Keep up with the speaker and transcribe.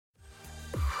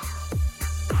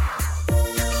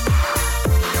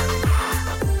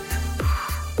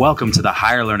Welcome to the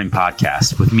Higher Learning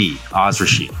Podcast with me, Oz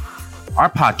Rashid. Our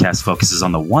podcast focuses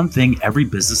on the one thing every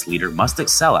business leader must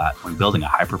excel at when building a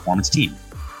high-performance team: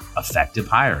 effective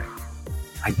hiring.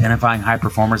 Identifying high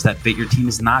performers that fit your team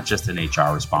is not just an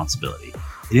HR responsibility.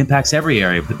 It impacts every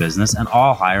area of the business and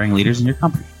all hiring leaders in your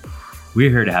company.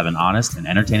 We're here to have an honest and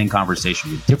entertaining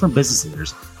conversation with different business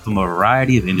leaders from a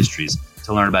variety of industries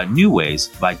to learn about new ways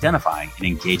of identifying and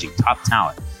engaging top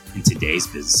talent in today's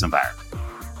business environment.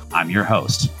 I'm your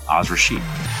host, Oz Rashid.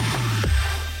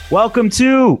 Welcome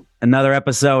to another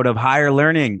episode of Higher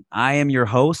Learning. I am your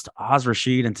host, Oz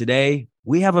Rashid, and today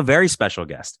we have a very special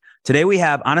guest. Today we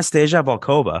have Anastasia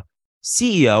Volkova,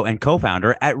 CEO and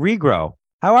co-founder at Regrow.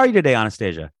 How are you today,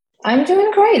 Anastasia? I'm doing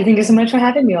great. Thank you so much for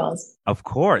having me, Oz. Of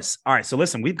course. All right. So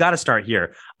listen, we've got to start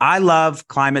here. I love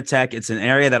climate tech. It's an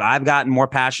area that I've gotten more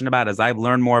passionate about as I've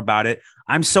learned more about it.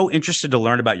 I'm so interested to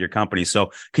learn about your company.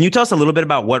 So can you tell us a little bit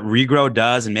about what Regrow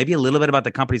does and maybe a little bit about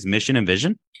the company's mission and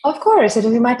vision? Of course, it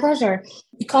will be my pleasure.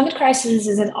 The climate crisis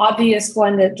is an obvious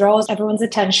one that draws everyone's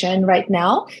attention right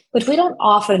now, but we don't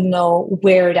often know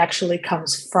where it actually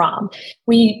comes from.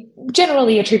 We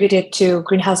generally attribute it to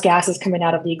greenhouse gases coming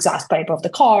out of the exhaust pipe of the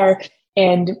car,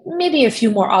 and maybe a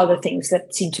few more other things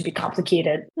that seem to be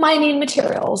complicated, mining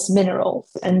materials,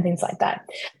 minerals, and things like that.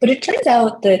 But it turns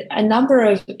out that a number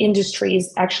of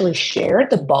industries actually share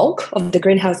the bulk of the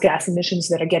greenhouse gas emissions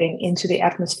that are getting into the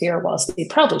atmosphere, whilst they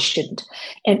probably shouldn't.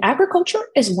 And agriculture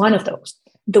is one of those.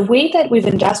 The way that we've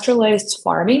industrialized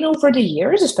farming over the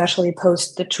years, especially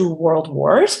post the two world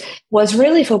wars, was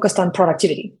really focused on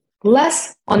productivity,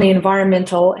 less on the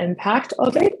environmental impact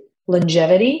of it,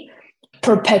 longevity,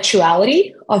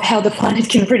 perpetuality of how the planet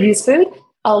can produce food,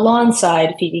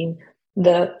 alongside feeding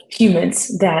the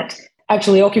humans that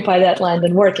actually occupy that land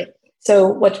and work it. So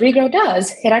what Regrow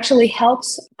does, it actually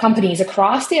helps companies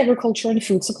across the agriculture and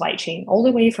food supply chain, all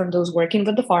the way from those working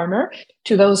with the farmer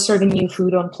to those serving you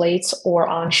food on plates or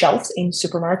on shelves in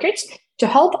supermarkets, to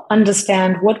help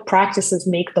understand what practices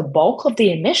make the bulk of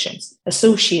the emissions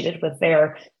associated with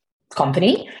their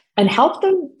company and help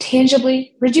them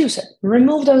tangibly reduce it,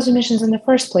 remove those emissions in the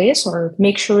first place, or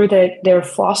make sure that they're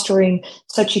fostering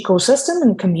such ecosystem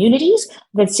and communities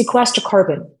that sequester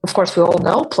carbon. Of course, we all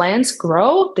know plants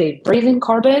grow, they breathe in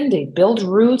carbon, they build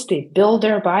roots, they build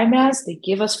their biomass, they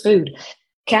give us food.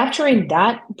 Capturing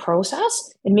that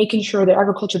process and making sure that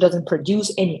agriculture doesn't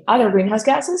produce any other greenhouse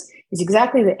gases is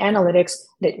exactly the analytics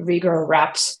that Regrow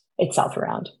wraps itself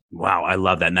around. Wow, I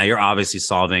love that. Now you're obviously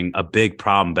solving a big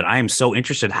problem, but I am so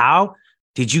interested. How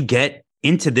did you get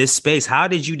into this space? How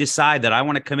did you decide that I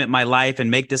want to commit my life and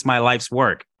make this my life's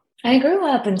work? I grew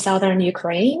up in southern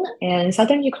Ukraine, and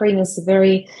southern Ukraine is a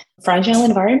very fragile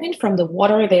environment from the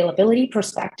water availability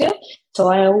perspective. So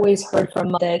I always heard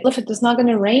from that, if it's not going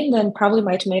to rain, then probably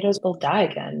my tomatoes will die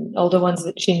again, all the ones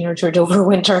that she nurtured over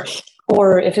winter.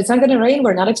 Or if it's not going to rain,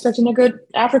 we're not expecting a good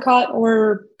apricot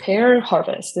or pear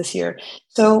harvest this year.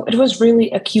 So it was really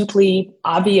acutely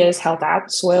obvious how that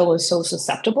soil was so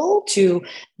susceptible to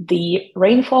the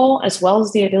rainfall, as well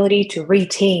as the ability to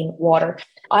retain water.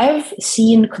 I've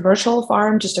seen commercial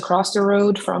farm just across the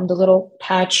road from the little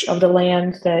patch of the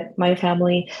land that my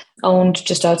family owned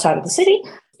just outside of the city.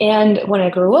 And when I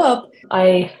grew up,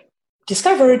 I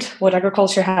discovered what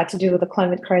agriculture had to do with the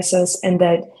climate crisis, and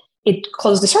that it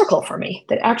closed the circle for me,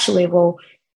 that actually, well,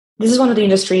 this is one of the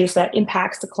industries that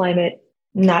impacts the climate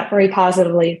not very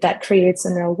positively, that creates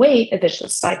in a way a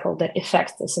vicious cycle that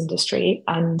affects this industry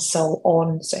and so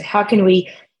on. So how can we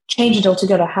change it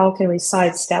altogether? How can we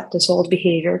sidestep this old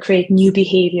behavior, create new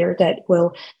behavior that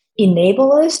will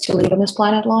enable us to live on this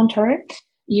planet long term?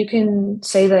 You can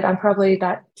say that I'm probably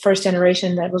that first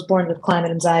generation that was born with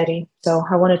climate anxiety. So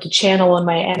I wanted to channel on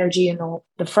my energy and all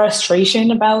the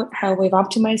frustration about how we've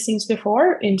optimized things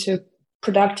before into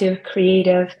productive,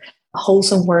 creative,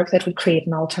 wholesome work that would create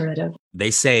an alternative.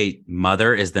 They say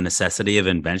mother is the necessity of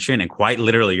invention, and quite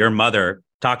literally your mother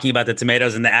talking about the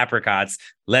tomatoes and the apricots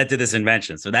led to this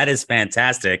invention. So that is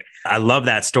fantastic. I love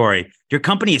that story. Your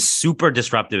company is super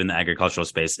disruptive in the agricultural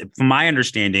space. From my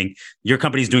understanding, your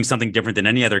company is doing something different than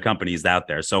any other companies out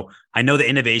there. So I know that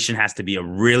innovation has to be a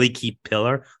really key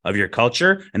pillar of your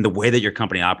culture and the way that your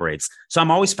company operates. So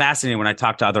I'm always fascinated when I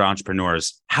talk to other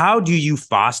entrepreneurs. How do you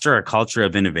foster a culture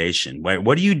of innovation?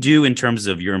 What do you do in terms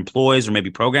of your employees or maybe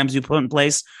programs you put in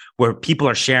place where people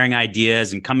are sharing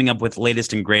ideas and coming up with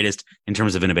latest and greatest in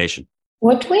terms of innovation?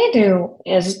 What we do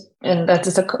is, and that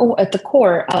is at the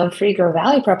core of Regrow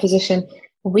value proposition,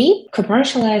 we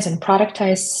commercialize and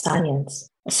productize science.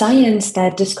 Science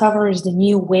that discovers the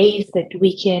new ways that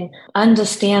we can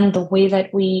understand the way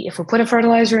that if we put a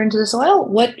fertilizer into the soil,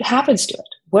 what happens to it?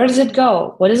 Where does it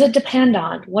go? What does it depend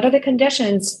on? What are the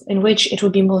conditions in which it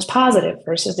would be most positive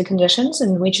versus the conditions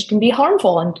in which it can be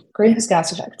harmful and greenhouse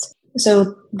gas effects?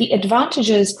 So the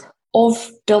advantages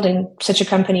of building such a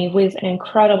company with an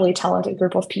incredibly talented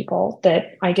group of people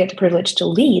that I get the privilege to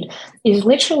lead is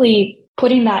literally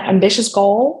putting that ambitious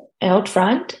goal out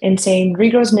front and saying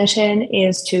Regrow's mission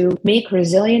is to make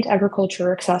resilient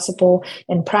agriculture accessible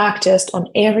and practiced on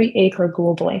every acre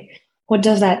globally. What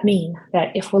does that mean?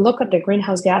 That if we look at the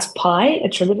greenhouse gas pie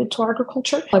attributed to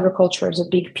agriculture is a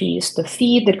big piece. The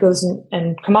feed that goes in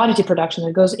and commodity production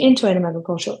that goes into animal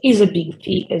agriculture is a big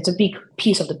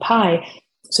piece of the pie.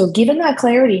 So giving that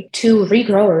clarity to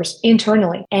regrowers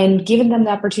internally and giving them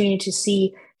the opportunity to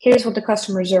see, here's what the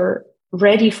customers are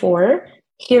ready for.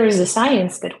 Here is the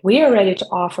science that we are ready to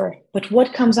offer. But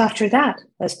what comes after that?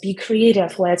 Let's be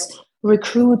creative. Let's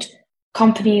recruit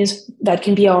companies that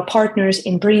can be our partners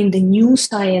in bringing the new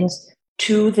science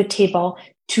to the table,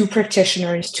 to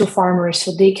practitioners, to farmers,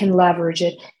 so they can leverage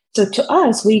it. So to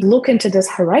us, we look into this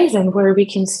horizon where we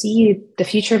can see the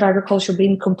future of agriculture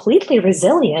being completely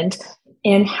resilient.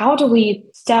 And how do we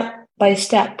step by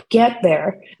step get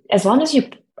there? As long as you,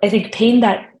 I think, paint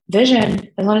that vision,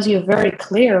 as long as you're very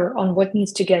clear on what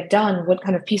needs to get done, what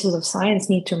kind of pieces of science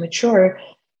need to mature,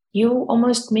 you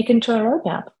almost make into a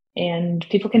roadmap. And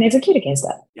people can execute against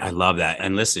that. I love that.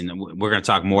 And listen, we're going to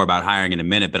talk more about hiring in a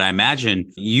minute, but I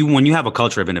imagine when you have a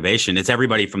culture of innovation, it's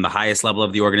everybody from the highest level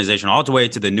of the organization all the way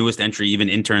to the newest entry, even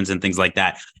interns and things like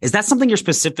that. Is that something you're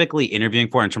specifically interviewing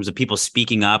for in terms of people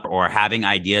speaking up or having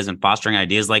ideas and fostering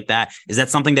ideas like that? Is that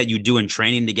something that you do in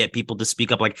training to get people to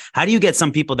speak up? Like, how do you get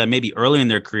some people that maybe early in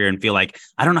their career and feel like,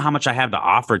 I don't know how much I have to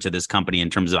offer to this company in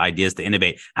terms of ideas to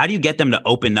innovate? How do you get them to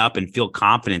open up and feel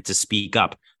confident to speak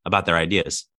up about their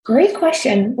ideas? Great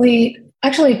question. We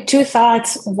actually two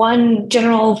thoughts, one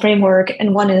general framework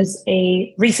and one is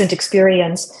a recent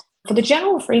experience. For the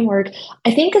general framework,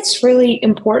 I think it's really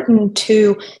important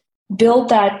to build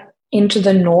that into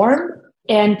the norm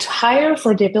and hire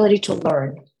for the ability to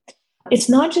learn. It's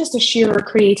not just a sheer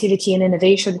creativity and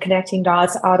innovation connecting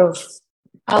dots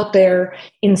out there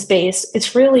in space.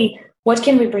 It's really what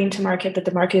can we bring to market that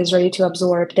the market is ready to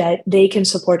absorb, that they can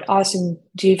support us in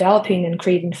developing and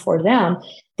creating for them.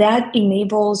 That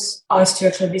enables us to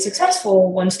actually be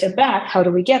successful. One step back, how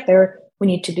do we get there? We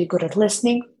need to be good at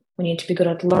listening. We need to be good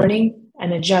at learning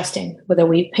and adjusting. Whether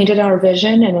we painted our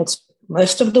vision and it's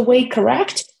most of the way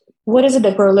correct, what is it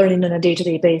that we're learning on a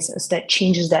day-to-day basis that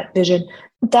changes that vision?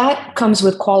 That comes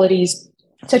with qualities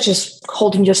such as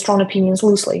holding your strong opinions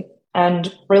loosely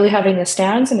and really having a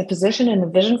stance and a position and a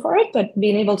vision for it, but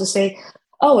being able to say,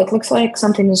 oh, it looks like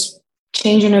something is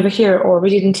changing over here, or we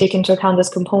didn't take into account this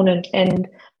component, and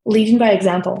leading by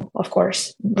example, of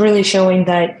course, really showing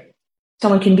that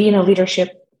someone can be in a leadership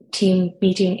team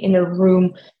meeting in a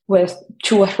room with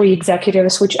 2 or 3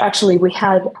 executives, which actually we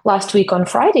had last week on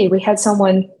Friday. We had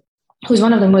someone who's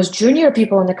one of the most junior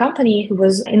people in the company who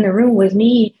was in the room with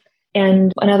me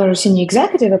and another senior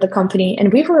executive at the company.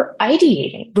 And we were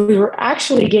ideating. We were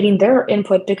actually getting their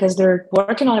input because they're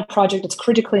working on a project that's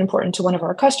critically important to one of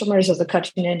our customers as a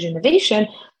cutting edge innovation.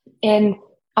 And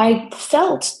I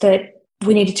felt that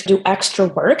we needed to do extra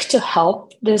work to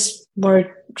help this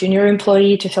more junior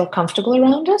employee to feel comfortable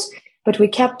around us. But we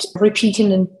kept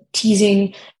repeating and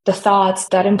teasing the thoughts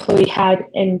that employee had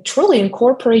and truly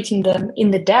incorporating them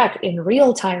in the deck in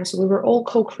real time. So we were all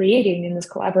co-creating in this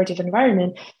collaborative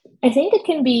environment. I think it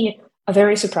can be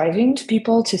very surprising to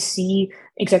people to see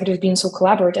executives being so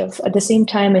collaborative. At the same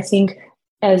time, I think,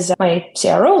 as my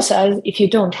CRO says, if you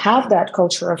don't have that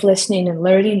culture of listening and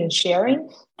learning and sharing,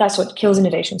 that's what kills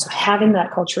innovation. So having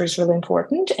that culture is really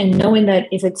important, and knowing that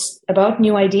if it's about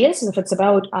new ideas, if it's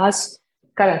about us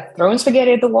kind of throwing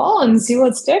spaghetti at the wall and see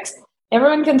what sticks,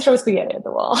 everyone can throw spaghetti at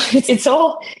the wall. It's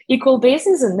all equal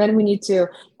basis, and then we need to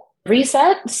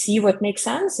reset, see what makes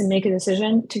sense, and make a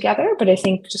decision together. But I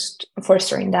think just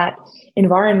fostering that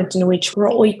environment in which we're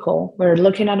all equal, we're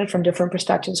looking at it from different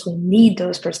perspectives. We need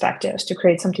those perspectives to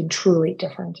create something truly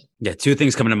different. Yeah, 2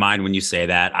 things come to mind when you say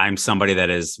that. I'm somebody that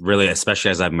is really,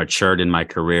 especially as I've matured in my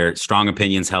career, strong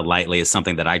opinions held lightly is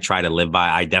something that I try to live by.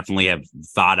 I definitely have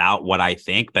thought out what I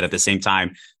think, but at the same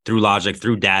time, through logic,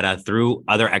 through data, through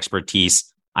other expertise,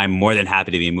 I'm more than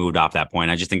happy to be moved off that point.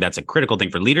 I just think that's a critical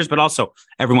thing for leaders, but also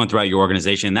everyone throughout your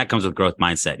organization. And that comes with growth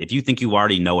mindset. If you think you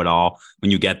already know it all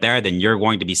when you get there, then you're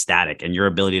going to be static, and your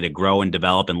ability to grow and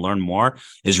develop and learn more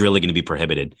is really going to be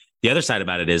prohibited. The other side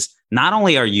about it is not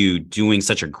only are you doing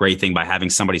such a great thing by having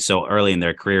somebody so early in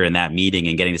their career in that meeting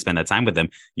and getting to spend that time with them,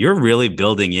 you're really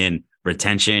building in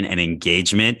retention and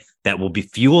engagement that will be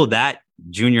fuel that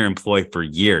junior employee for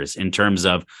years in terms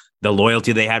of the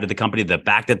loyalty they have to the company, the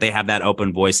fact that they have that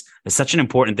open voice is such an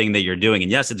important thing that you're doing.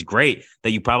 And yes, it's great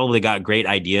that you probably got great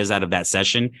ideas out of that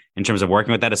session in terms of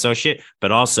working with that associate,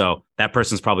 but also that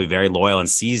person's probably very loyal and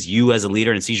sees you as a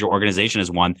leader and sees your organization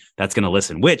as one that's going to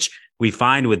listen, which we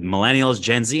find with millennials,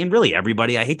 Gen Z, and really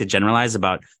everybody. I hate to generalize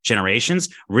about generations.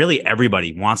 Really,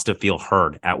 everybody wants to feel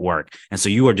heard at work. And so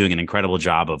you are doing an incredible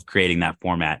job of creating that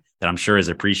format that I'm sure is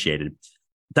appreciated.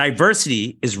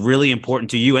 Diversity is really important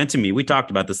to you and to me. We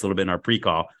talked about this a little bit in our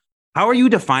pre-call. How are you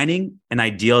defining an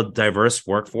ideal diverse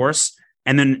workforce?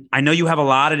 And then I know you have a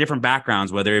lot of different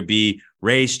backgrounds, whether it be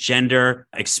race, gender,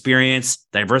 experience,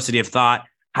 diversity of thought.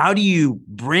 How do you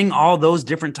bring all those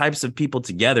different types of people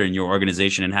together in your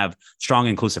organization and have strong,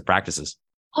 inclusive practices?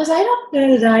 Because I don't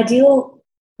know that the ideal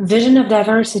vision of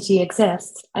diversity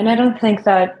exists. And I don't think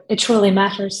that it truly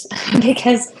matters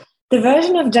because the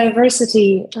version of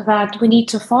diversity that we need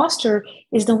to foster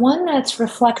is the one that's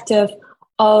reflective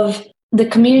of the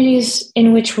communities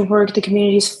in which we work, the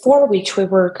communities for which we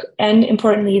work, and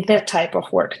importantly, the type of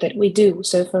work that we do.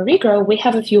 So for Regrow, we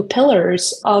have a few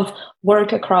pillars of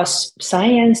work across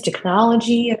science,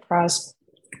 technology, across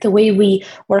the way we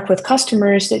work with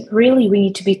customers that really we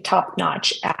need to be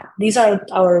top-notch at. These are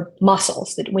our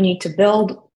muscles that we need to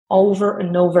build over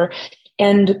and over.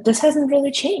 And this hasn't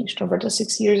really changed over the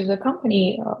 6 years of the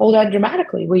company all that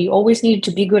dramatically. We always needed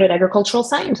to be good at agricultural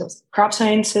sciences, crop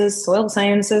sciences, soil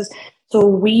sciences. So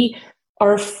we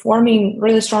are forming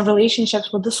really strong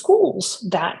relationships with the schools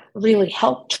that really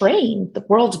help train the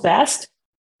world's best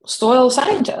soil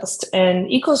scientists and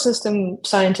ecosystem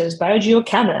scientists,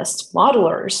 biogeochemists,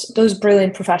 modelers, those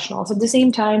brilliant professionals. At the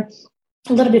same time,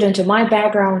 a little bit into my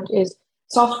background is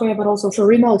software, but also for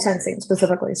remote sensing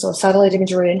specifically. So satellite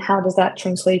imagery and how does that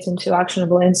translate into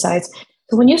actionable insights?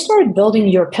 So when you start building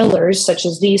your pillars, such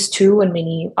as these two and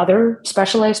many other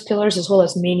specialized pillars, as well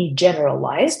as many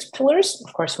generalized pillars,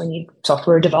 of course, we need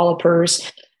software developers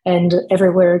and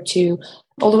everywhere to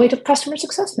all the way to customer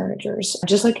success managers,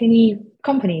 just like any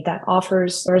company that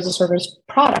offers or as a service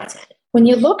product. When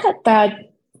you look at that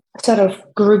set of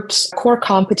groups, core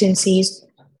competencies,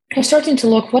 I'm starting to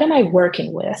look, what am I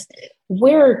working with?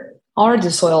 Where are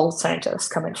the soil scientists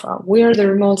coming from? Where are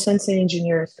the remote sensing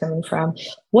engineers coming from?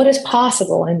 What is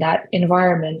possible in that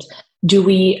environment? Do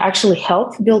we actually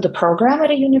help build a program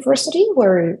at a university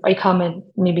where I come and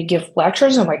maybe give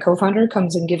lectures, or my co-founder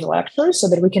comes and gives lectures so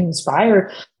that we can inspire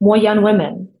more young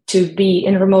women to be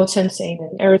in remote sensing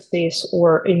and aerospace,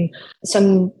 or in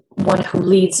someone who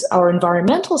leads our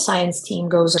environmental science team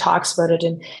goes and talks about it.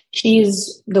 And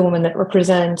she's the woman that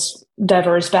represents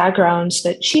diverse backgrounds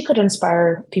that she could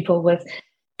inspire people with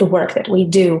the work that we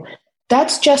do.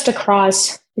 That's just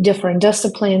across different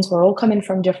disciplines. We're all coming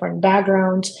from different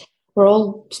backgrounds. We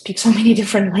all speak so many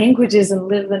different languages and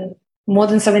live in more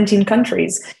than 17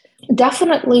 countries.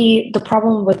 Definitely the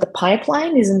problem with the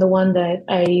pipeline isn't the one that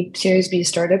a Series B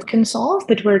startup can solve,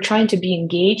 but we're trying to be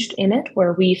engaged in it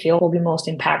where we feel will be most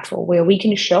impactful, where we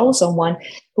can show someone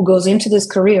who goes into this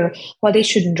career why they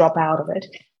shouldn't drop out of it.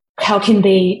 How can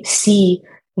they see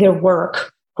their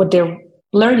work, what they're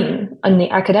learning in the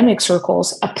academic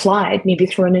circles applied maybe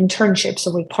through an internship?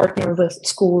 So we partner with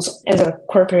schools as a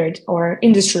corporate or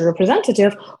industry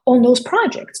representative on those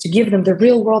projects to give them the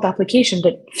real world application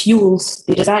that fuels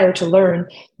the desire to learn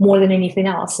more than anything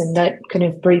else. And that kind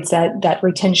of breeds that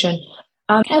retention.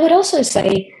 I would also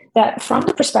say that from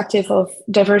the perspective of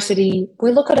diversity, we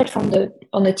look at it on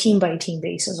the team by team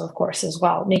basis, of course, as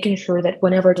well, making sure that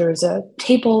whenever there is a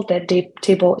table, that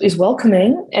table is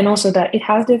welcoming and also that it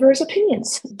has diverse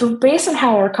opinions. Based on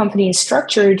how our company is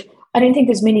structured, I don't think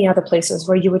there's many other places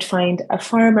where you would find a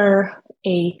farmer,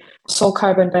 a soil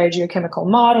carbon biogeochemical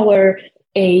modeler,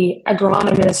 a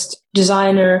agronomist,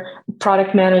 designer,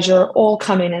 product manager, all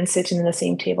come in and sit in the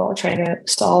same table trying to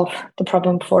solve the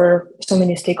problem for so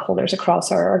many stakeholders across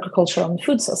our agricultural and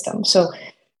food system. So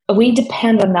we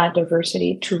depend on that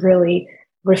diversity to really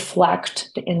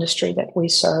reflect the industry that we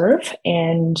serve.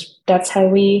 And that's how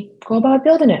we go about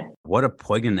building it. What a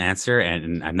poignant answer.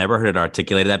 And I've never heard it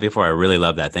articulated that before. I really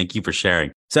love that. Thank you for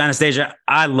sharing. So Anastasia,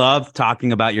 I love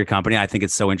talking about your company. I think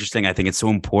it's so interesting. I think it's so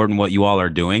important what you all are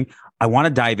doing. I want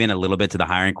to dive in a little bit to the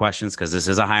hiring questions because this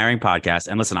is a hiring podcast.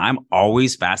 And listen, I'm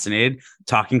always fascinated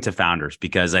talking to founders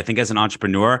because I think as an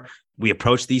entrepreneur, we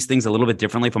approach these things a little bit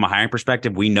differently from a hiring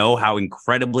perspective. We know how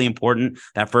incredibly important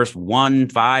that first 1,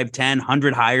 5, 10,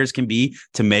 100 hires can be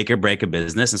to make or break a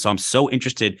business. And so I'm so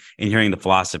interested in hearing the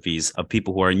philosophies of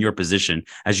people who are in your position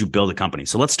as you build a company.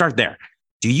 So let's start there.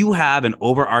 Do you have an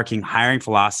overarching hiring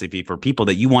philosophy for people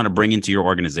that you want to bring into your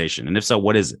organization? And if so,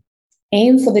 what is it?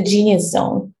 Aim for the genius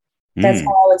zone. That's how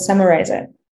I would summarize it.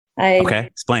 Okay,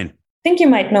 explain. think you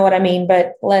might know what I mean,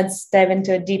 but let's dive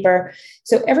into it deeper.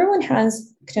 So everyone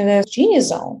has kind of a genius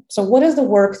zone. So what is the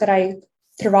work that I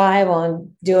thrive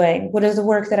on doing? What is the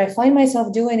work that I find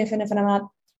myself doing, even if I'm not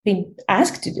being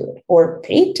asked to do it or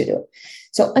paid to do it?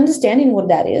 So understanding what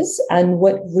that is and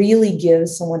what really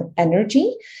gives someone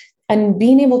energy and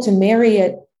being able to marry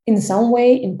it in some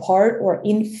way, in part or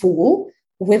in full,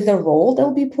 with the role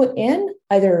they'll be put in,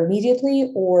 either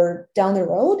immediately or down the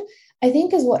road, I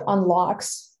think is what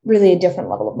unlocks really a different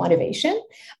level of motivation.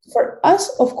 For us,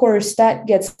 of course, that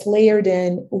gets layered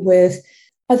in with,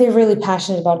 are they really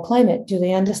passionate about climate? Do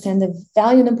they understand the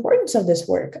value and importance of this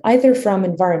work, either from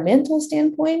environmental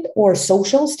standpoint or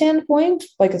social standpoint?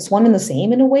 Like it's one and the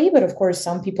same in a way, but of course,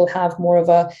 some people have more of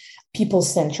a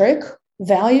people-centric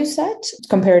value set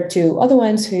compared to other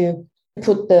ones who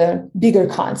put the bigger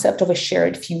concept of a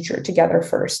shared future together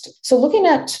first. So looking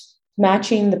at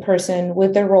matching the person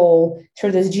with their role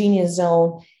through this genius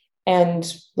zone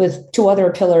and with two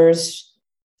other pillars,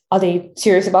 are they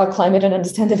serious about climate and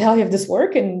understand the value of this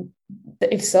work? And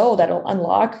if so, that'll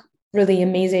unlock really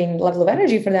amazing level of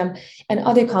energy for them. And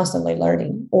are they constantly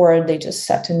learning, or are they just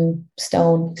set in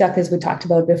stone, exactly as we talked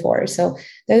about before? So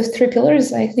those three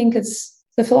pillars, I think it's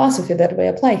the philosophy that we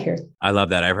apply here. I love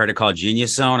that. I've heard it called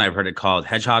genius zone. I've heard it called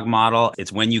hedgehog model.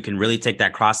 It's when you can really take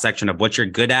that cross section of what you're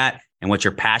good at and what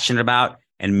you're passionate about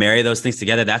and marry those things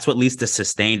together. That's what leads to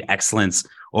sustained excellence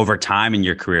over time in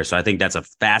your career. So I think that's a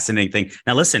fascinating thing.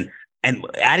 Now, listen, and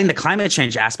adding the climate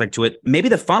change aspect to it, maybe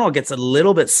the funnel gets a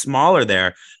little bit smaller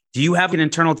there. Do you have an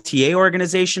internal TA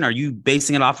organization? Are you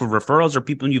basing it off of referrals or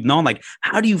people you've known? Like,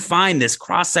 how do you find this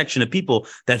cross section of people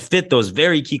that fit those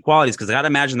very key qualities? Because I got to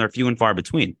imagine they're few and far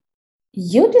between.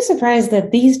 You'd be surprised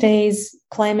that these days,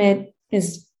 climate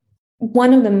is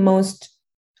one of the most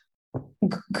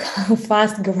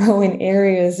fast growing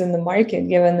areas in the market,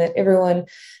 given that everyone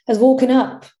has woken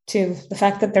up to the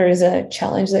fact that there is a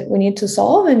challenge that we need to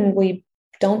solve and we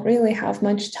don't really have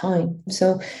much time.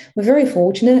 So we're very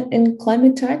fortunate in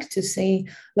climate tech to see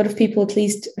a lot of people at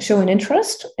least show an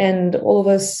interest, and all of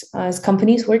us as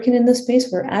companies working in this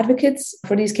space, we're advocates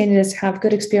for these candidates, have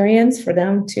good experience for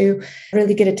them to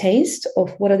really get a taste of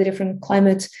what are the different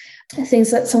climate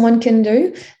things that someone can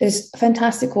do. There's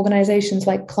fantastic organizations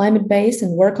like Climate Base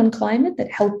and Work on Climate that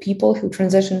help people who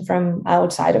transition from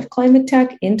outside of climate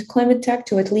tech into climate tech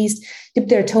to at least dip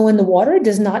their toe in the water. It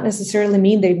does not necessarily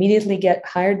mean they immediately get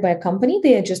hired by a company.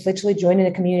 They are just literally joining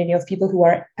a community of people who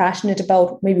are passionate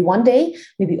about maybe one day,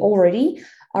 maybe already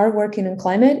are working in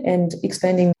climate and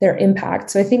expanding their impact.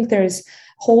 So I think there's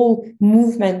whole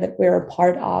movement that we're a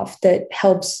part of that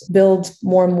helps build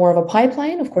more and more of a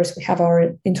pipeline. Of course, we have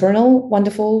our internal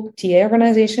wonderful TA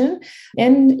organization,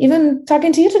 and even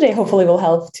talking to you today hopefully will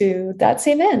help to that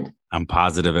same end. I'm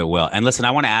positive it will. And listen,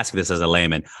 I want to ask this as a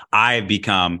layman. I've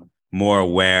become more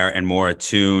aware and more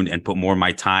attuned and put more of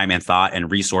my time and thought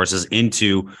and resources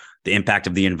into the impact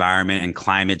of the environment and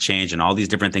climate change and all these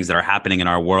different things that are happening in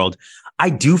our world. I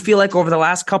do feel like over the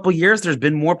last couple of years, there's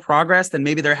been more progress than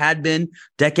maybe there had been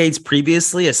decades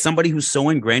previously. As somebody who's so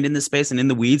ingrained in this space and in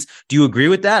the weeds, do you agree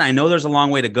with that? I know there's a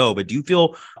long way to go, but do you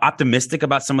feel optimistic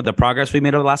about some of the progress we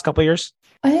made over the last couple of years?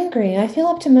 I agree. I feel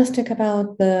optimistic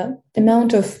about the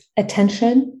amount of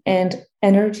attention and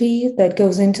energy that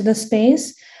goes into the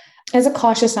space. As a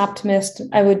cautious optimist,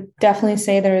 I would definitely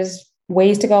say there's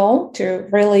ways to go to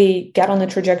really get on the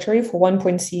trajectory for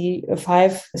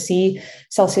 1.5 C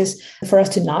Celsius, for us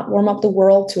to not warm up the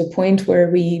world to a point where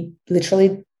we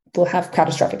literally will have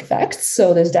catastrophic effects.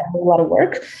 So there's definitely a lot of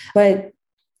work. But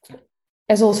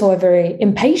as also a very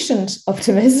impatient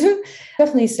optimism,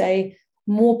 definitely say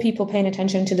more people paying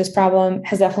attention to this problem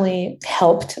has definitely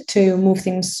helped to move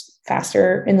things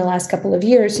faster in the last couple of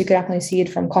years. You could definitely see it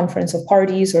from conference of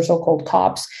parties or so-called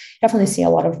COPs. Definitely see a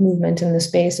lot of movement in the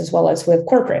space, as well as with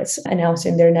corporates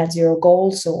announcing their net zero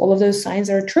goals. So all of those signs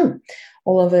are true.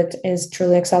 All of it is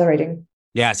truly accelerating.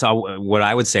 Yeah. So what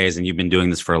I would say is, and you've been doing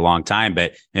this for a long time,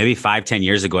 but maybe 5-10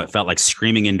 years ago, it felt like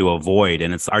screaming into a void.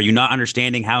 And it's, are you not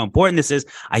understanding how important this is?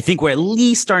 I think we're at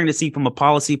least starting to see from a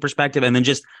policy perspective, and then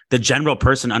just the general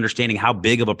person understanding how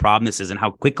big of a problem this is and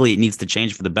how quickly it needs to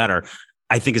change for the better.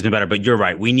 I think it's been better, but you're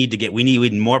right. We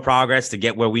need more progress to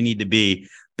get where we need to be.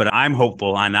 But I'm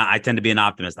hopeful, and I tend to be an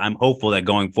optimist. I'm hopeful that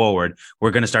going forward,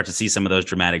 we're going to start to see some of those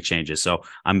dramatic changes. So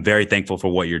I'm very thankful for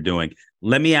what you're doing.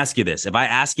 Let me ask you this. If I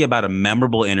ask you about a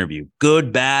memorable interview,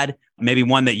 good, bad, maybe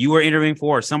one that you were interviewing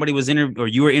for, or somebody was or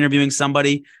you were interviewing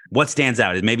somebody, what stands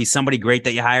out? Is maybe somebody great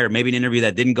that you hired, or maybe an interview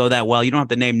that didn't go that well? You don't have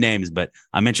to name names, but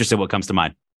I'm interested what comes to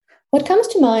mind. What comes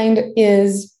to mind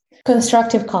is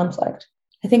constructive conflict.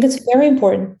 I think it's very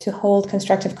important to hold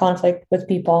constructive conflict with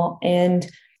people and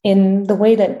in the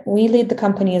way that we lead the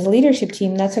company as a leadership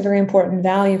team, that's a very important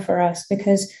value for us,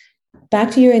 because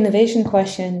back to your innovation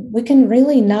question, we can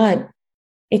really not,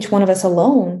 each one of us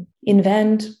alone,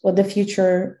 invent what the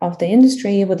future of the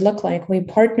industry would look like. We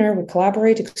partner, we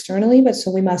collaborate externally, but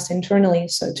so we must internally.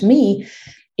 So to me,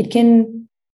 it can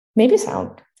maybe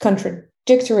sound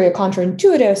contradictory or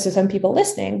counterintuitive to some people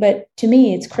listening, but to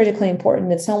me, it's critically important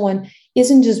that someone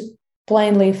isn't just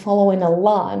blindly following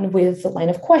along with the line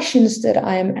of questions that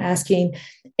I'm asking,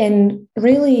 and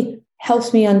really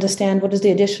helps me understand what is the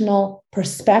additional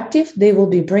perspective they will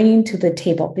be bringing to the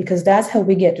table, because that's how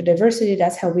we get to diversity,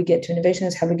 that's how we get to innovation,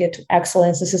 that's how we get to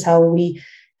excellence. This is how we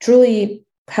truly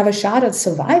have a shot at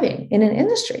surviving in an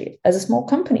industry as a small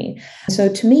company. So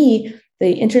to me,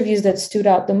 the interviews that stood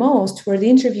out the most were the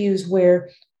interviews where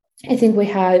I think we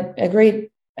had a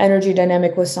great energy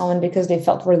dynamic with someone because they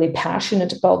felt really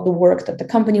passionate about the work that the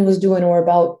company was doing,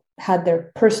 or had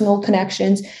their personal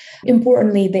connections.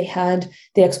 Importantly, they had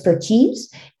the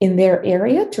expertise in their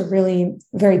area to really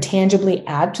very tangibly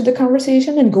add to the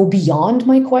conversation and go beyond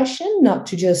my question, not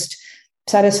to just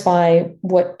satisfy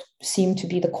what seemed to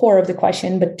be the core of the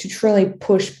question, but to truly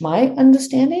push my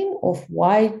understanding of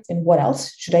why and what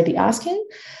else should I be asking,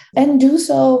 and do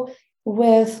so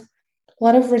with a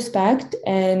lot of respect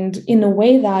and in a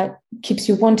way that keeps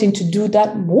you wanting to do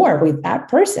that more with that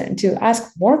person, to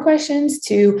ask more questions,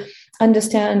 to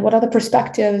understand what other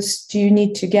perspectives do you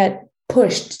need to get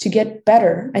pushed to get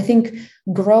better. I think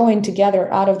growing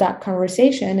together out of that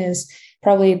conversation is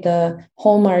probably the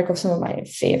hallmark of some of my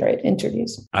favorite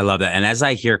interviews. I love that. And as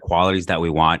I hear qualities that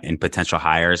we want in potential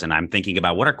hires, and I'm thinking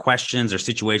about what are questions or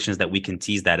situations that we can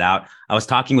tease that out. I was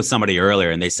talking with somebody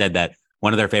earlier and they said that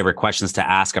one of their favorite questions to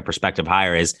ask a prospective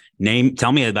hire is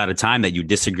tell me about a time that you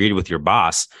disagreed with your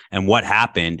boss and what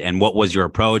happened and what was your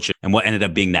approach and what ended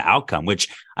up being the outcome, which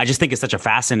I just think is such a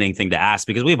fascinating thing to ask,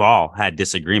 because we've all had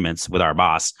disagreements with our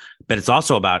boss, but it's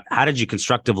also about how did you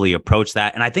constructively approach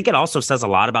that? And I think it also says a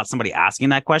lot about somebody asking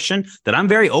that question, that I'm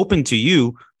very open to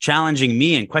you challenging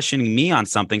me and questioning me on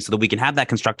something so that we can have that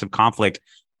constructive conflict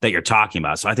that you're talking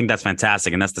about. So I think that's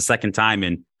fantastic. And that's the second time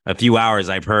in a few hours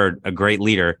I've heard a great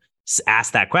leader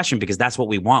ask that question, because that's what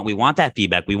we want. We want that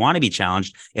feedback. We want to be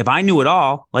challenged. If I knew it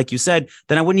all, like you said,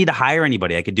 then I wouldn't need to hire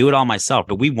anybody. I could do it all myself.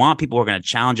 But we want people who are going to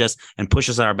challenge us and push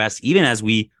us at our best, even as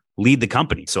we lead the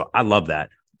company. So I love that.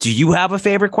 Do you have a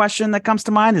favorite question that comes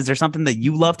to mind? Is there something that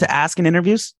you love to ask in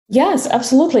interviews? Yes,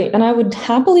 absolutely. And I would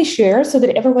happily share so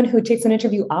that everyone who takes an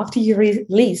interview after you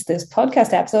release this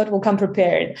podcast episode will come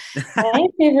prepared. My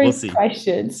favorite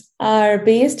questions are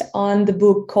based on the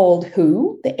book called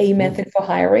Who, the A Method for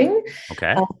Hiring.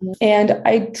 Okay. And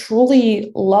I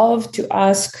truly love to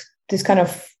ask this kind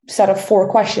of set of 4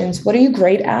 questions. What are you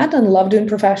great at and love doing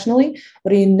professionally?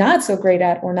 What are you not so great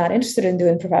at or not interested in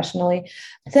doing professionally?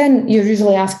 Then you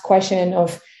usually ask a question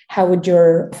of how would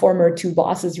your former 2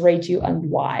 bosses rate you and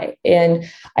why? And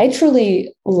I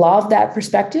truly love that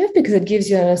perspective because it gives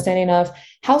you an understanding of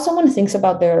how someone thinks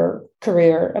about their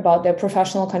career, about their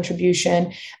professional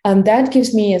contribution. And that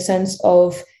gives me a sense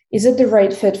of, is it the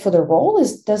right fit for the role?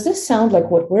 Does this sound like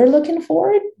what we're looking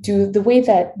for? Do the way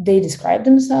that they describe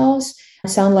themselves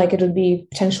sound like it would be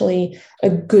potentially a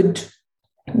good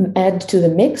add to the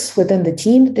mix within the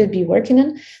team that they'd be working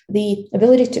in? The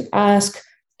ability to ask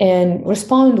and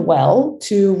respond well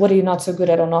to what are you not so good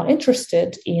at or not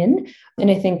interested in.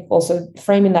 And I think also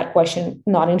framing that question,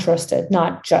 not interested,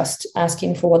 not just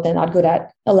asking for what they're not good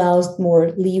at, allows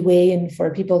more leeway and for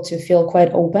people to feel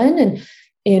quite open. And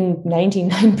in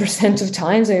 99% of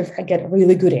times, I get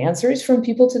really good answers from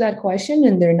people to that question,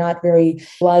 and they're not very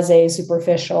blasé,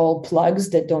 superficial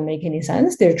plugs that don't make any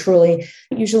sense. They're truly,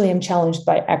 usually I'm challenged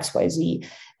by XYZ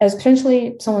as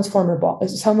potentially someone's former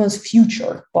boss, someone's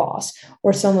future boss,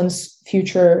 or someone's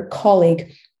future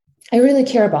colleague. I really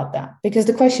care about that because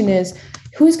the question is,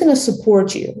 who's going to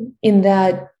support you in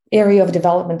that area of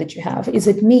development that you have? Is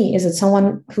it me? Is it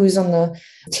someone who's on the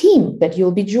team that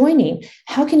you'll be joining?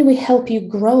 How can we help you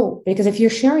grow? Because if you're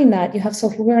sharing that, you have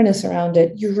self-awareness around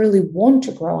it, you really want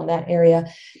to grow in that area.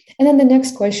 And then the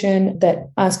next question that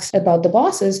asks about the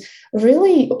bosses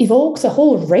really evokes a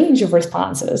whole range of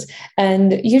responses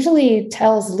and usually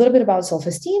tells a little bit about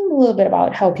self-esteem, a little bit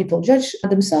about how people judge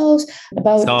themselves,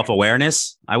 about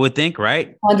self-awareness, I would think,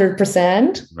 right?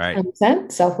 100%, right?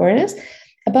 100% self-awareness,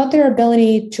 about their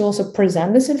ability to also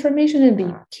present this information and be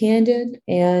candid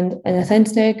and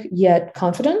authentic, yet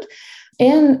confident.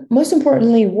 And most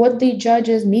importantly, what they judge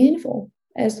as meaningful,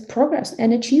 as progress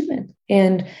and achievement.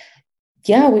 And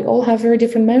yeah, we all have very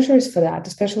different measures for that,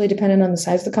 especially depending on the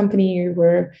size of the company you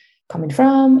were coming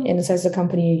from and the size of the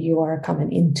company you are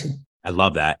coming into. I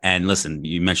love that. And listen,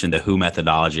 you mentioned the Who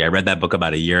methodology. I read that book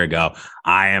about a year ago.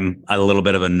 I am a little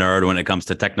bit of a nerd when it comes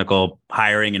to technical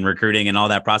hiring and recruiting and all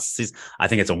that processes. I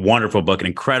think it's a wonderful book, an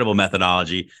incredible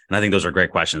methodology. And I think those are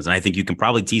great questions. And I think you can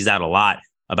probably tease out a lot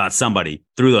about somebody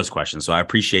through those questions. So I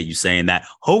appreciate you saying that.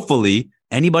 Hopefully,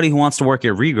 anybody who wants to work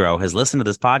at Regrow has listened to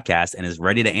this podcast and is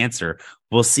ready to answer.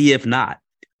 We'll see if not.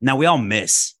 Now, we all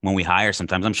miss when we hire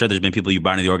sometimes. I'm sure there's been people you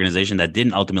brought into the organization that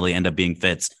didn't ultimately end up being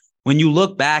fits. When you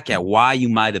look back at why you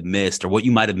might have missed or what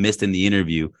you might have missed in the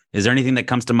interview, is there anything that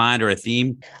comes to mind or a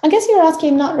theme? I guess you're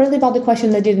asking not really about the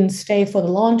question that didn't stay for the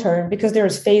long term, because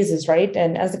there's phases, right?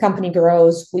 And as the company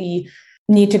grows, we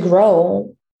need to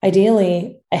grow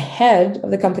ideally ahead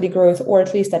of the company growth, or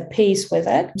at least at pace with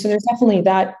it. So there's definitely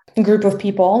that group of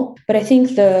people. But I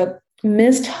think the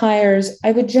missed hires,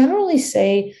 I would generally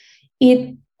say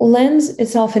it lends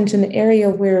itself into an area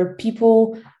where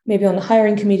people maybe on the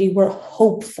hiring committee were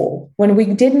hopeful when we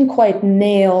didn't quite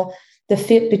nail the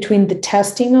fit between the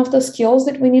testing of the skills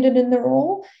that we needed in the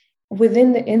role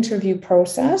within the interview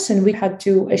process. And we had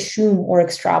to assume or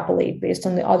extrapolate based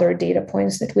on the other data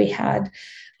points that we had.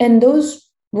 And those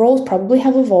roles probably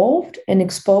have evolved and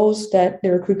exposed that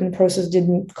the recruitment process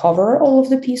didn't cover all of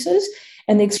the pieces,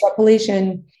 and the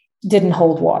extrapolation didn't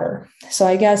hold water. So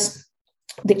I guess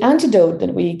the antidote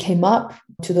that we came up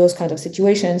to those kind of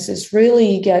situations is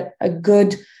really get a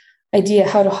good idea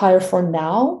how to hire for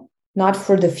now, not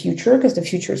for the future, because the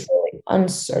future is really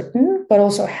uncertain, but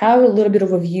also have a little bit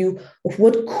of a view of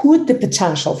what could the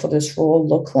potential for this role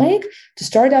look like, to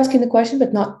start asking the question,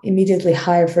 but not immediately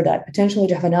hire for that, potentially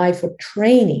to have an eye for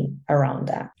training around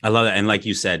that. I love that. And like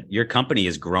you said, your company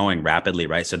is growing rapidly,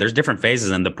 right? So there's different phases,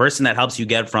 and the person that helps you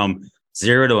get from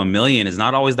 0 to 1 million is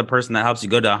not always the person that helps you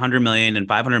go to 100 million and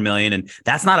 500 million. And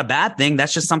that's not a bad thing.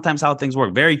 That's just sometimes how things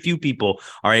work. Very few people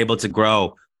are able to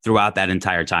grow throughout that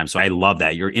entire time. So I love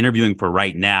that you're interviewing for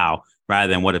right now rather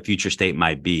than what a future state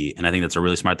might be. And I think that's a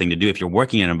really smart thing to do if you're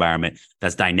working in an environment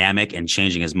that's dynamic and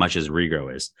changing as much as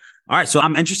Regrow is. All right. So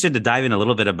I'm interested to dive in a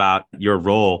little bit about your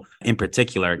role in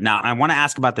particular. Now, I want to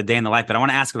ask about the day in the life, but I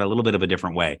want to ask it a little bit of a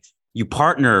different way. You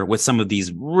partner with some of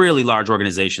these really large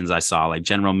organizations I saw, like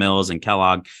General Mills and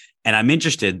Kellogg. And I'm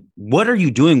interested, what are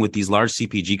you doing with these large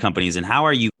CPG companies, and how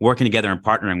are you working together and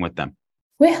partnering with them?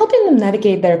 We're helping them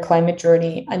navigate their climate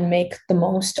journey and make the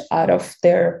most out of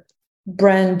their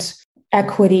brand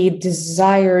equity,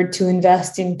 desire to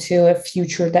invest into a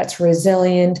future that's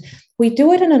resilient. We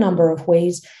do it in a number of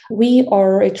ways. We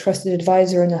are a trusted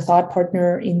advisor and a thought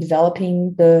partner in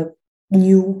developing the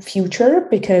new future,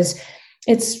 because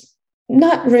it's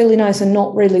not really nice and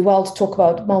not really well to talk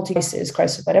about multi-crisis,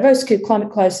 biodiversity, climate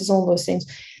crisis, all those things.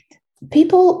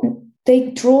 People,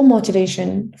 they draw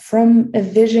motivation from a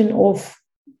vision of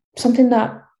something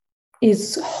that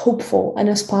is hopeful and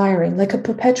aspiring, like a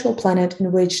perpetual planet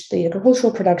in which the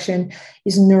agricultural production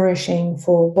is nourishing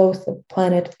for both the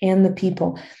planet and the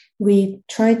people. We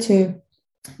try to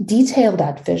detail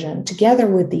that vision together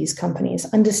with these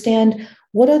companies, understand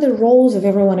what are the roles of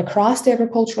everyone across the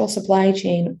agricultural supply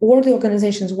chain or the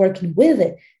organizations working with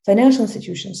it, financial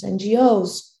institutions,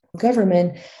 NGOs,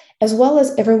 government, as well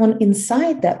as everyone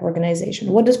inside that organization.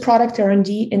 What does product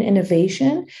R&D and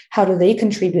innovation, how do they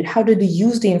contribute? How do they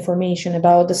use the information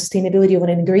about the sustainability of an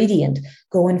ingredient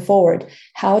going forward?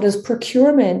 How does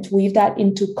procurement weave that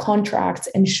into contracts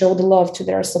and show the love to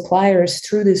their suppliers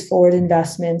through these forward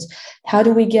investments? How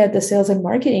do we get the sales and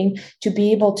marketing to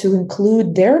be able to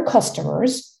include their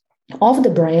customers of the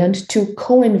brand to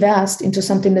co-invest into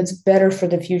something that's better for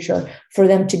the future for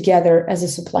them together as a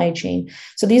supply chain?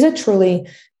 So these are truly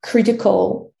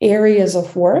critical areas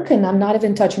of work. And I'm not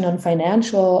even touching on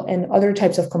financial and other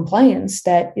types of compliance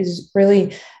that is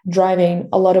really driving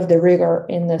a lot of the rigor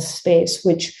in this space,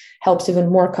 which helps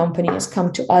even more companies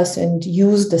come to us and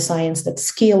use the science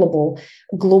that's scalable,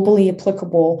 globally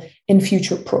applicable, and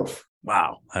future-proof.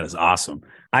 Wow, that is awesome.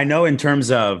 I know in terms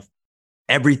of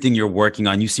everything you're working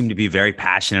on, you seem to be very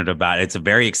passionate about it. It's a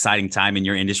very exciting time in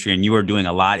your industry, and you are doing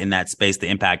a lot in that space to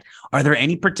impact. Are there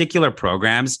any particular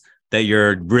programs that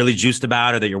you're really juiced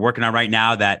about or that you're working on right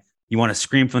now that you want to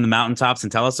scream from the mountaintops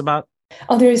and tell us about?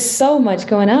 Oh, there's so much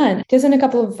going on. Just in a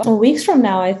couple of weeks from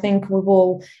now, I think we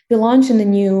will be launching the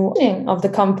new thing of the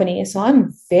company. So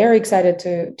I'm very excited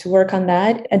to work on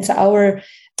that. It's our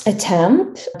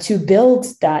attempt to build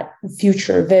that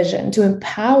future vision, to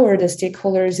empower the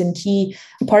stakeholders and key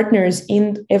partners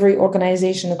in every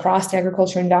organization across the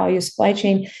agriculture and value supply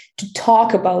chain to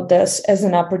talk about this as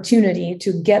an opportunity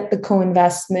to get the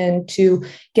co-investment, to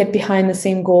get behind the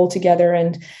same goal together.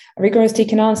 And Regrow is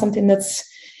taking on something that's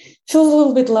feels a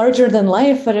little bit larger than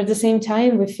life, but at the same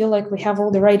time, we feel like we have all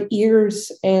the right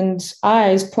ears and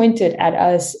eyes pointed at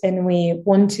us, and we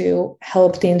want to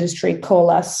help the industry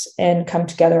coalesce and come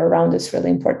together around this really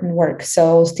important work.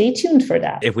 So stay tuned for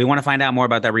that. If we want to find out more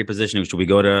about that repositioning, should we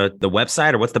go to the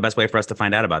website, or what's the best way for us to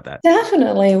find out about that?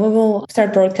 Definitely. We will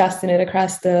start broadcasting it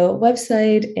across the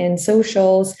website and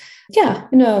socials. Yeah,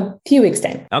 in a few weeks'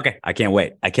 time. Okay. I can't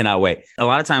wait. I cannot wait. A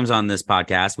lot of times on this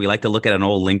podcast, we like to look at an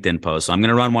old LinkedIn post. So I'm going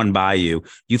to run one by you.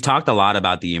 You've talked a lot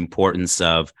about the importance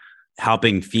of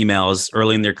helping females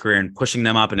early in their career and pushing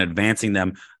them up and advancing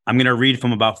them. I'm going to read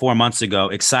from about 4 months ago.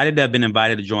 Excited to have been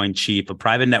invited to join Chief, a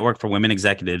private network for women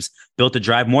executives built to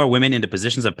drive more women into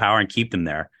positions of power and keep them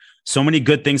there. So many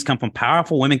good things come from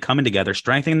powerful women coming together,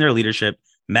 strengthening their leadership,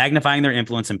 magnifying their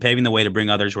influence, and paving the way to bring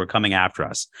others who are coming after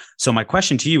us. So my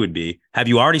question to you would be, have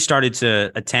you already started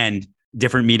to attend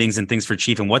different meetings and things for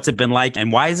Chief, and what's it been like,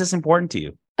 and why is this important to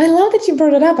you? I love that you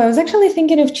brought it up. I was actually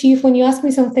thinking of Chief when you asked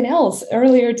me something else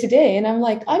earlier today. And I'm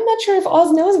like, I'm not sure if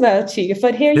Oz knows about Chief,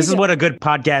 but here This is what a good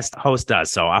podcast host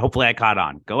does. So hopefully I caught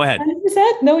on. Go ahead.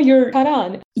 100%. No, you're caught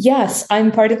on. Yes,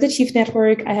 I'm part of the Chief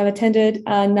Network. I have attended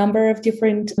a number of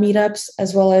different meetups,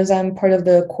 as well as I'm part of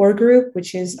the core group,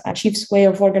 which is a Chief's way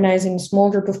of organizing a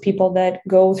small group of people that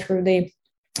go through the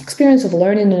experience of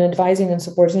learning and advising and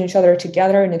supporting each other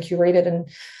together in a curated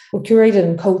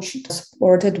and coached,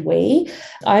 supported way.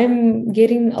 I'm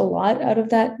getting a lot out of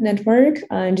that network.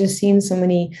 I'm just seeing so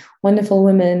many wonderful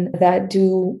women that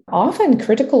do often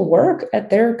critical work at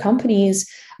their companies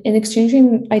and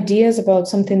exchanging ideas about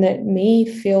something that may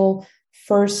feel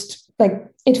first, like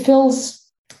it feels,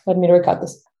 let me recut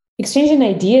this. Exchanging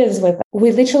ideas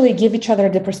we literally give each other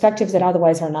the perspectives that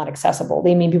otherwise are not accessible.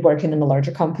 They may be working in a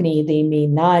larger company. They may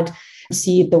not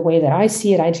see it the way that I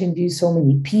see it. I interview so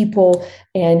many people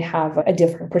and have a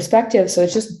different perspective. So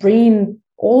it's just bringing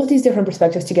all of these different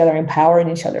perspectives together,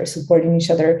 empowering each other, supporting each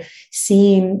other,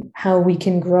 seeing how we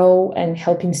can grow and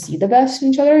helping see the best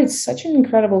in each other. It's such an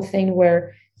incredible thing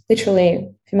where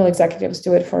literally female executives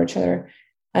do it for each other.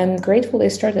 I'm grateful they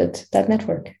started that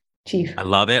network. Chief. I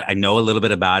love it. I know a little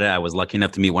bit about it. I was lucky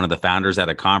enough to meet one of the founders at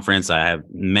a conference. I have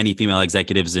many female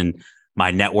executives in my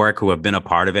network who have been a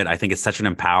part of it. I think it's such an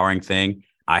empowering thing.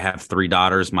 I have 3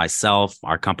 daughters myself.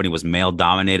 Our company was male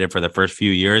dominated for the first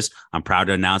few years. I'm proud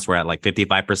to announce we're at like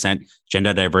 55%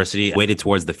 gender diversity weighted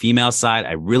towards the female side.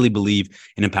 I really believe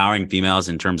in empowering females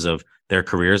in terms of their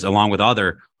careers, along with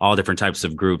all different types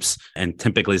of groups, and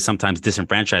typically sometimes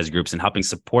disenfranchised groups, and helping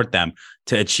support them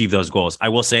to achieve those goals. I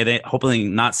will say that, hopefully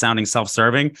not sounding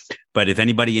self-serving, but if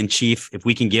anybody in Chief, if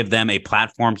we can give them a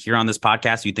platform here on this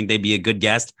podcast, you think they'd be a good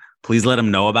guest, please let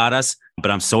them know about us.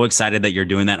 But I'm so excited that you're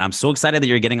doing that. I'm so excited that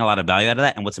you're getting a lot of value out of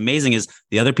that. And what's amazing is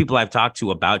the other people I've talked to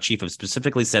about Chief have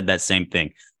specifically said that same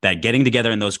thing, that getting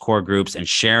together in those core groups and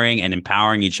sharing and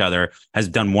empowering each other has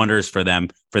done wonders for them,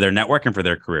 for their network and for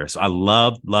their career. So I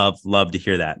love to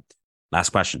hear that.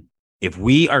 Last question. If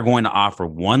we are going to offer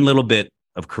one little bit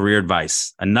of career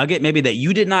advice, a nugget maybe that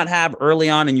you did not have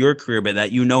early on in your career, but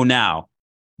that you know now,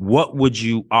 what would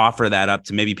you offer that up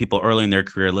to maybe people early in their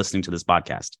career listening to this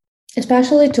podcast?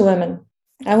 Especially to women.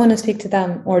 I want to speak to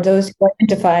them, or those who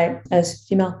identify as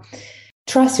female.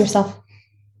 Trust yourself.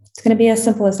 It's going to be as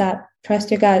simple as that.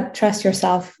 Trust your gut, trust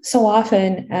yourself. So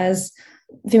often as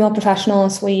female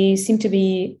professionals, we seem to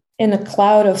be in a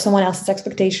cloud of someone else's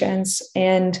expectations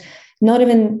and not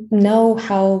even know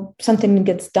how something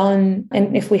gets done.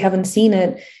 And if we haven't seen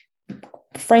it,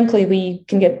 frankly, we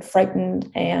can get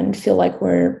frightened and feel like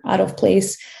we're out of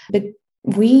place. But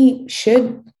we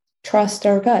should trust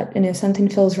our gut. And if something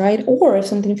feels right or if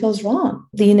something feels wrong,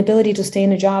 the inability to stay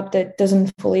in a job that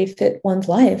doesn't fully fit one's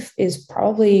life is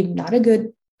probably not a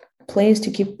good place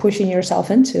to keep pushing yourself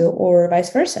into, or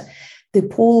vice versa. The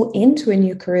pull into a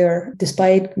new career,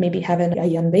 despite maybe having a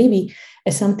young baby,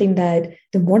 is something that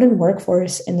the modern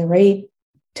workforce and the right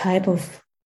type of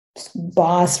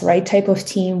boss, right type of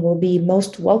team will be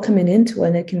most welcoming into,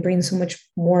 and it can bring so much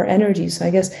more energy. So I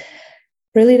guess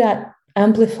really that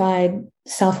amplified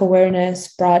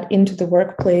self-awareness brought into the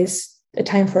workplace, the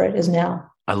time for it is now.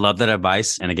 I love that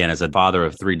advice. And again, as a father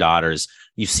of 3 daughters,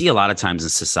 you see a lot of times in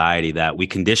society that we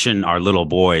condition our little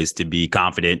boys to be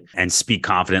confident and speak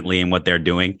confidently in what they're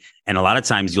doing. And a lot of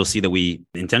times you'll see that we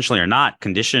intentionally or not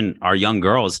condition our young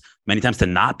girls many times to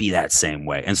not be that same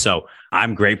way. And so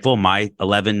I'm grateful. My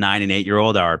 11, 9, and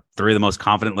 8-year-old are 3 of the most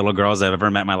confident little girls I've ever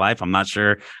met in my life. I'm not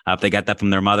sure if they got that from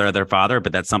their mother or their father,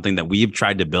 but that's something that we've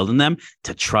tried to build in them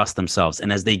to trust themselves.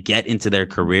 And as they get into their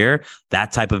career,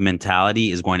 that type of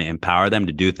mentality is going to empower them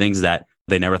to do things that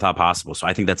they never thought possible. So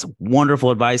I think that's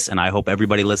wonderful advice, and I hope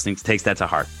everybody listening takes that to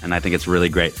heart. And I think it's really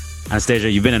great.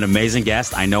 Anastasia, you've been an amazing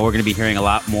guest. I know we're going to be hearing a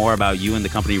lot more about you and the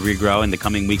company Regrow in the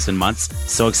coming weeks and months.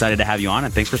 So excited to have you on,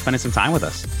 and thanks for spending some time with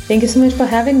us. Thank you so much for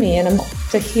having me, and I'm glad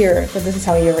to hear that this is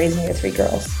how you're raising your 3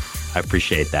 girls. I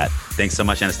appreciate that. Thanks so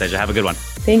much, Anastasia. Have a good one.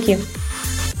 Thank you.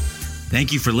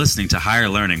 Thank you for listening to Higher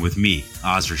Learning with me,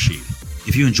 Oz Rashid.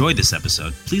 If you enjoyed this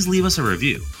episode, please leave us a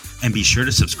review and be sure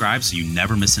to subscribe so you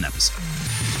never miss an episode.